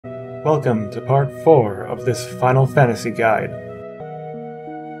Welcome to part 4 of this Final Fantasy guide.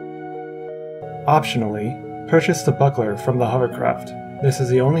 Optionally, purchase the buckler from the hovercraft. This is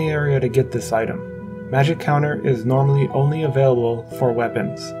the only area to get this item. Magic counter is normally only available for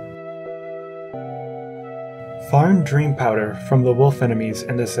weapons. Farm dream powder from the wolf enemies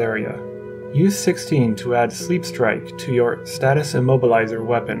in this area. Use 16 to add sleep strike to your status immobilizer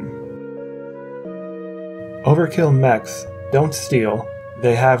weapon. Overkill mechs don't steal.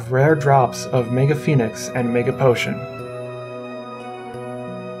 They have rare drops of Mega Phoenix and Mega Potion.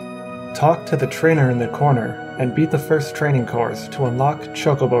 Talk to the trainer in the corner and beat the first training course to unlock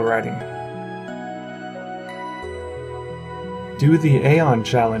Chocobo riding. Do the Aeon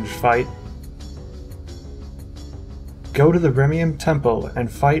Challenge fight. Go to the Remiem Temple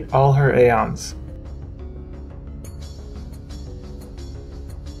and fight all her Aeons.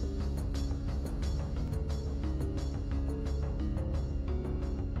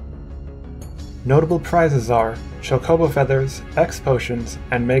 Notable prizes are Chocobo Feathers, X Potions,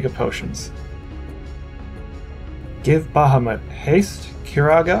 and Mega Potions. Give Bahamut Haste,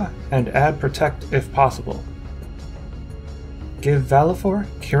 Kiraga, and add Protect if possible. Give Valifor,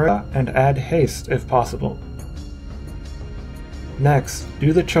 Kiraga, and add Haste if possible. Next,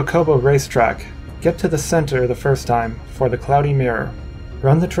 do the Chocobo racetrack. Get to the center the first time for the Cloudy Mirror.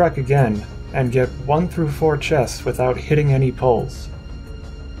 Run the track again, and get 1 through 4 chests without hitting any poles.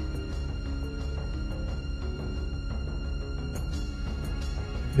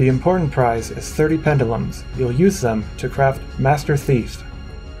 The important prize is 30 pendulums. You'll use them to craft Master Thief.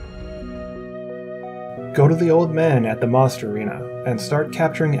 Go to the old man at the monster arena and start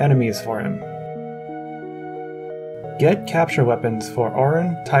capturing enemies for him. Get capture weapons for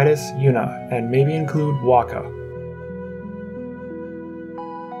Auron, Tidus, Yuna, and maybe include Waka.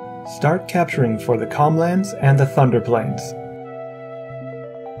 Start capturing for the Calmlands and the Thunder Plains.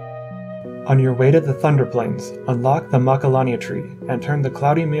 On your way to the Thunder Plains, unlock the Macalania tree and turn the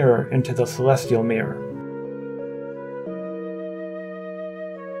Cloudy Mirror into the Celestial Mirror.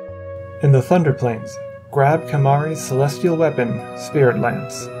 In the Thunder Plains, grab Kimahri's celestial weapon, Spirit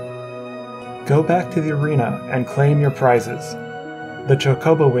Lance. Go back to the arena and claim your prizes. The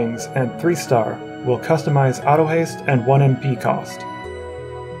Chocobo Wings and 3-star will customize auto haste and 1 MP cost.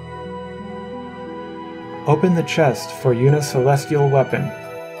 Open the chest for Yuna's celestial weapon.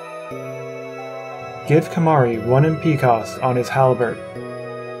 Give Kimahri 1 MP cost on his halberd.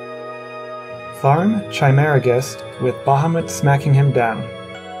 Farm Chimera Guest with Bahamut smacking him down.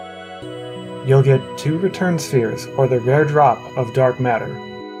 You'll get 2 return spheres or the rare drop of dark matter.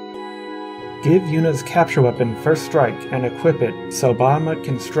 Give Yuna's capture weapon First Strike and equip it so Bahamut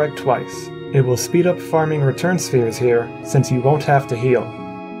can strike twice. It will speed up farming return spheres here since you won't have to heal.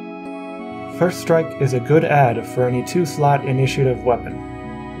 First Strike is a good add for any 2-slot initiative weapon.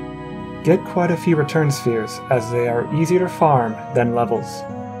 Get quite a few return spheres, as they are easier to farm than levels.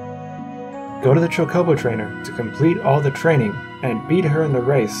 Go to the Chocobo trainer to complete all the training and beat her in the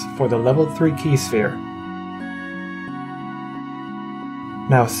race for the level 3 key sphere.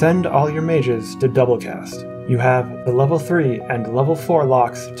 Now send all your mages to Doublecast. You have the level 3 and level 4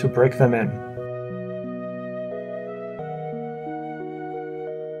 locks to break them in.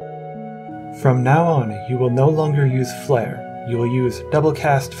 From now on, you will no longer use Flare. You will use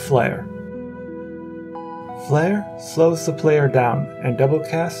Doublecast Flare. Flare slows the player down, and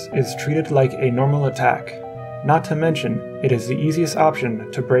Doublecast is treated like a normal attack. Not to mention, it is the easiest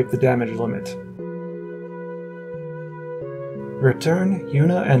option to break the damage limit. Return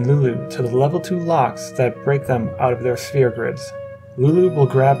Yuna and Lulu to the level 2 locks that break them out of their sphere grids. Lulu will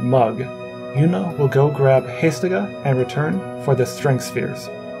grab Mug. Yuna will go grab Hastega and return for the Strength Spheres.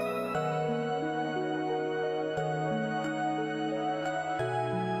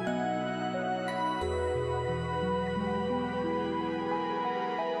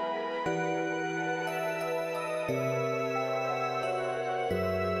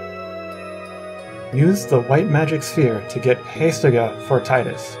 Use the White Magic Sphere to get Hastega for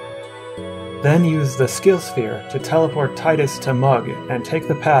Tidus. Then use the Skill Sphere to teleport Tidus to Mug and take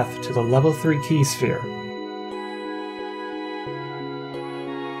the path to the level 3 Key Sphere.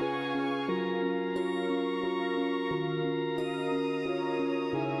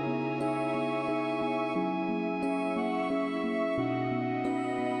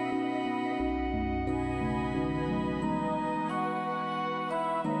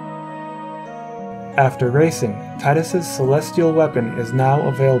 After racing, Tidus' celestial weapon is now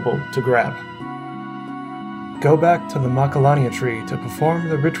available to grab. Go back to the Macalania tree to perform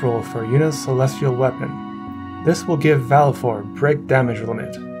the ritual for Yuna's celestial weapon. This will give Valifor break damage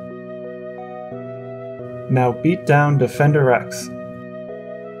limit. Now beat down Defender X.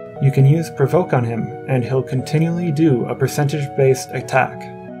 You can use Provoke on him, and he'll continually do a percentage-based attack.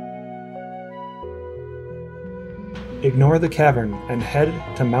 Ignore the Cavern and head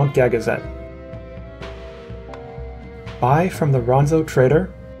to Mount Gagazet. Buy from the Ronzo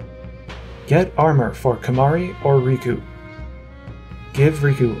Trader. Get armor for Kimahri or Riku. Give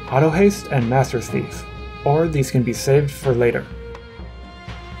Riku Auto Haste and Master Thief, or these can be saved for later.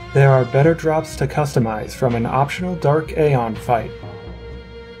 There are better drops to customize from an optional Dark Aeon fight.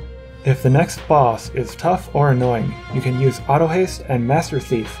 If the next boss is tough or annoying, you can use Auto Haste and Master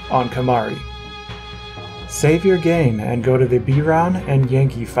Thief on Kimahri. Save your game and go to the Biran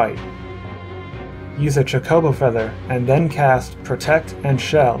Yenke fight. Use a Chocobo Feather and then cast Protect and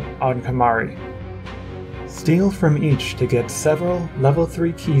Shell on Kimahri. Steal from each to get several level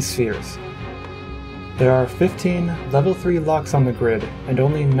 3 key spheres. There are 15 level 3 locks on the grid and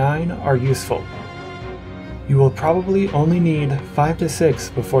only 9 are useful. You will probably only need 5 to 6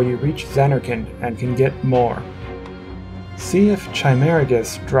 before you reach Zanarkand and can get more. See if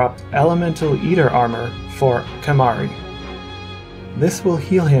Chimeragus dropped Elemental Eater armor for Kimahri. This will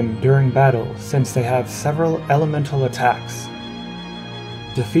heal him during battle since they have several elemental attacks.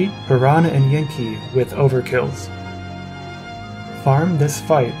 Defeat Biran Yenke with overkills. Farm this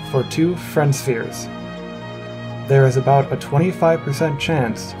fight for 2 Friend Spheres. There is about a 25%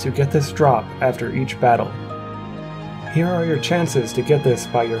 chance to get this drop after each battle. Here are your chances to get this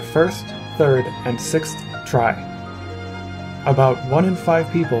by your first, third, and 6th try. About 1 in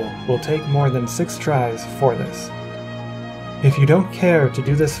 5 people will take more than 6 tries for this. If you don't care to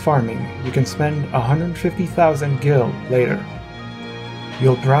do this farming, you can spend 150,000 gil later.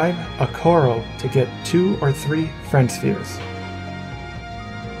 You'll bribe a Koro to get 2 or 3 Friend Spheres.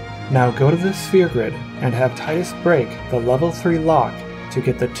 Now go to the Sphere Grid and have Tidus break the level 3 lock to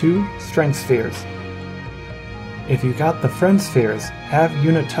get the 2 Strength Spheres. If you got the Friend Spheres, have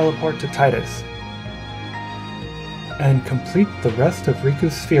Yuna teleport to Tidus. And complete the rest of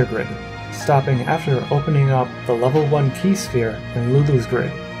Riku's Sphere Grid, stopping after opening up the level 1 Key Sphere in Lulu's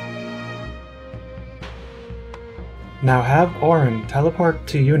grid. Now have Auron teleport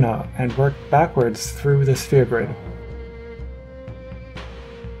to Yuna and work backwards through the Sphere Grid.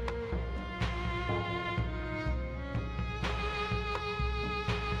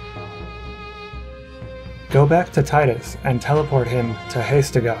 Go back to Tidus and teleport him to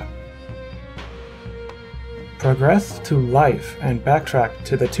Hastega. Progress to Life and backtrack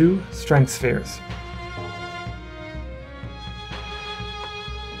to the 2 Strength Spheres.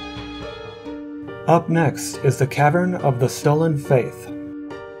 Up next is the Cavern of the Stolen Fayth.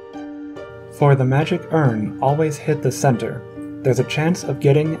 For the magic urn, always hit the center. There's a chance of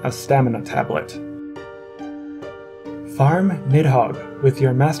getting a stamina tablet. Farm Nidhogg with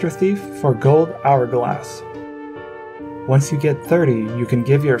your Master Thief for Gold Hourglass. Once you get 30, you can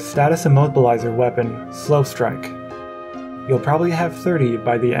give your status immobilizer weapon Slow Strike. You'll probably have 30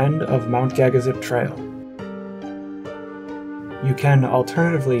 by the end of Mount Gagazet Trail. You can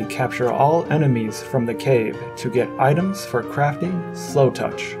alternatively capture all enemies from the cave to get items for crafting Slow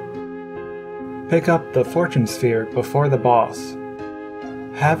Touch. Pick up the Fortune Sphere before the boss.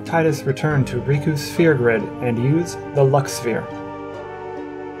 Have Tidus return to Riku's Sphere Grid and use the Luck Sphere.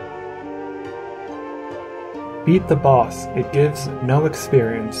 Beat the boss, it gives no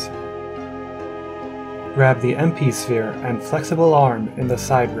experience. Grab the MP Sphere and Flexible Arm in the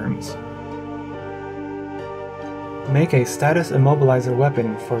side rooms. Make a status immobilizer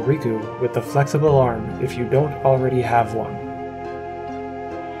weapon for Riku with the Flexible Arm if you don't already have one.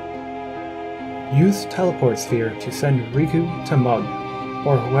 Use Teleport Sphere to send Riku to Mug,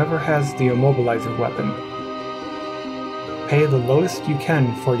 or whoever has the immobilizer weapon. Pay the lowest you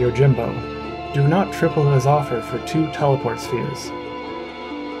can for Yojimbo. Do not triple his offer for 2 Teleport Spheres.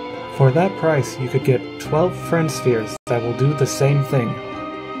 For that price, you could get 12 Friend Spheres that will do the same thing.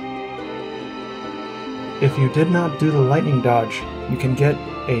 If you did not do the lightning dodge, you can get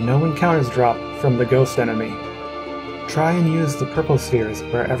a no encounters drop from the ghost enemy. Try and use the purple spheres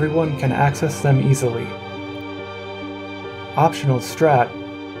where everyone can access them easily. Optional strat: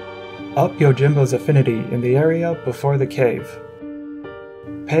 up Yojimbo's affinity in the area before the cave.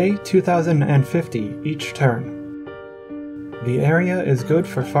 Pay 2,050 each turn. The area is good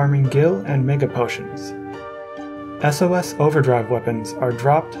for farming Gil and Mega Potions. SOS Overdrive weapons are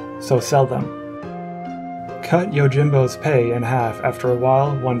dropped, so sell them. Cut Yojimbo's pay in half after a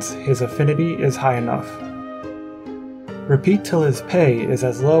while once his affinity is high enough. Repeat till his pay is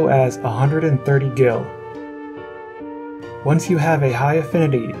as low as 130 Gil. Once you have a high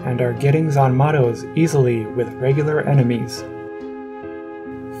affinity and are getting Zanmatos easily with regular enemies.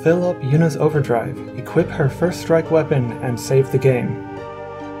 Fill up Yuna's overdrive, equip her first strike weapon, and save the game.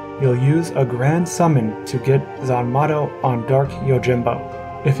 you'll use a Grand Summon to get Zanmato on Dark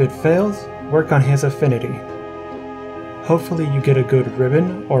Yojimbo. If it fails, work on his affinity. Hopefully you get a good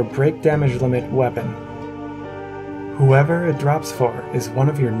ribbon or break damage limit weapon. Whoever it drops for is one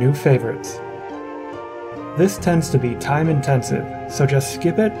of your new favorites. This tends to be time intensive, so just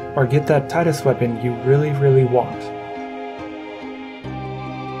skip it or get that Tidus weapon you really want.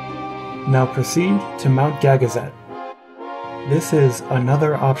 Now proceed to Mount Gagazet. This is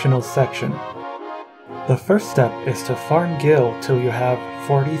another optional section. The first step is to farm Gil till you have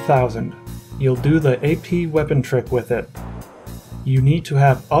 40,000. You'll do the AP weapon trick with it. You need to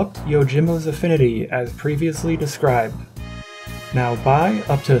have upped Yojimbo's affinity as previously described. Now buy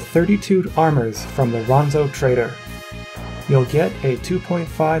up to 32 armors from the Ronzo trader. You'll get a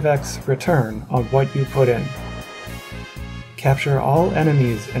 2.5x return on what you put in. Capture all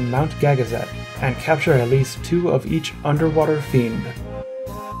enemies in Mount Gagazet and capture at least 2 of each underwater fiend.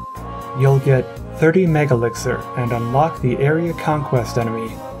 You'll get 30 Megalixir and unlock the area conquest enemy,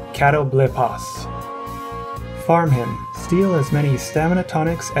 Katoblipas. Farm him, steal as many stamina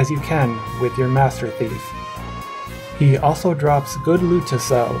tonics as you can with your Master Thief. He also drops good loot to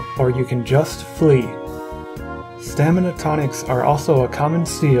sell, or you can just flee. Stamina tonics are also a common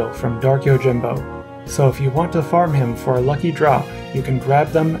steal from Dark Yojimbo, so if you want to farm him for a lucky drop, you can grab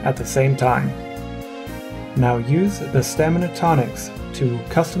them at the same time. Now use the stamina tonics to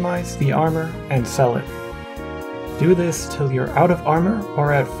customize the armor and sell it. Do this till you're out of armor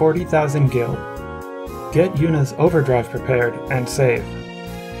or at 40,000 gil. Get Yuna's overdrive prepared and save.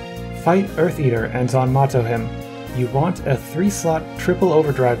 Fight Earth-Eater and Zanmato him. You want a 3-slot triple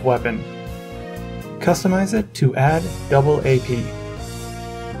overdrive weapon. Customize it to add double AP.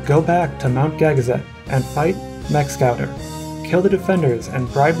 Go back to Mount Gagazet and fight Mech Scouter. Kill the defenders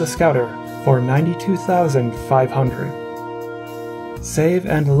and bribe the scouter for 92,500. Save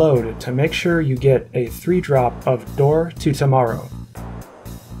and load to make sure you get a 3-drop of Door to Tomorrow.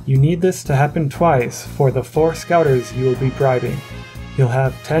 You need this to happen twice for the 4 scouters you will be bribing. You'll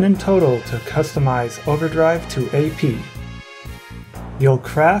have 10 in total to customize overdrive to AP. You'll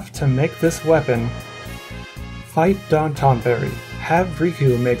craft to make this weapon. Fight Don Tonberry. Have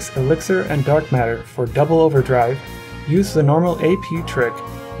Riku mix Elixir and Dark Matter for double overdrive. Use the normal AP trick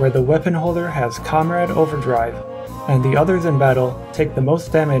where the weapon holder has Comrade Overdrive, and the others in battle take the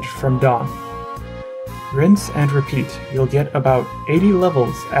most damage from Dawn. Rinse and repeat, you'll get about 80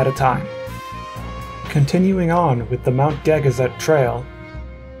 levels at a time. Continuing on with the Mount Gagazet trail,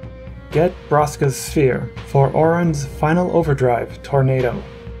 get Braska's Sphere for Auron's final overdrive Tornado.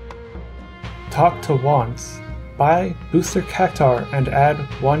 Talk to Wants, buy Booster Cactar and add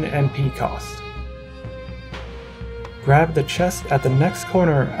 1 MP cost. Grab the chest at the next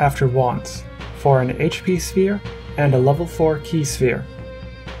corner after Wants for an HP Sphere and a level 4 Key Sphere.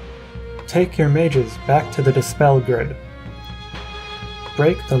 Take your mages back to the Dispel grid.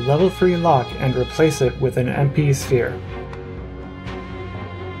 Break the level 3 lock and replace it with an MP Sphere.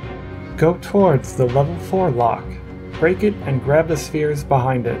 Go towards the level 4 lock, break it and grab the spheres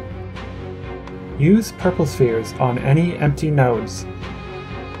behind it. Use purple spheres on any empty nodes.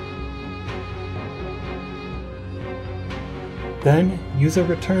 Then use a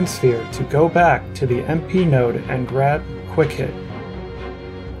return sphere to go back to the MP node and grab Quick Hit.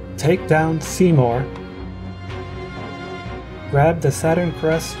 Take down Seymour. Grab the Saturn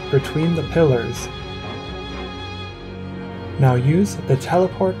Crest between the pillars. Now use the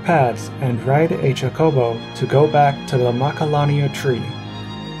teleport pads and ride a Chocobo to go back to the Macalania tree.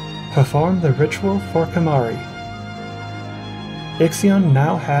 Perform the ritual for Kimahri. Ixion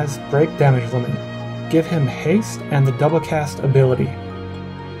now has break damage limit. Give him haste and the Doublecast ability.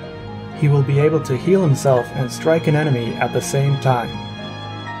 He will be able to heal himself and strike an enemy at the same time.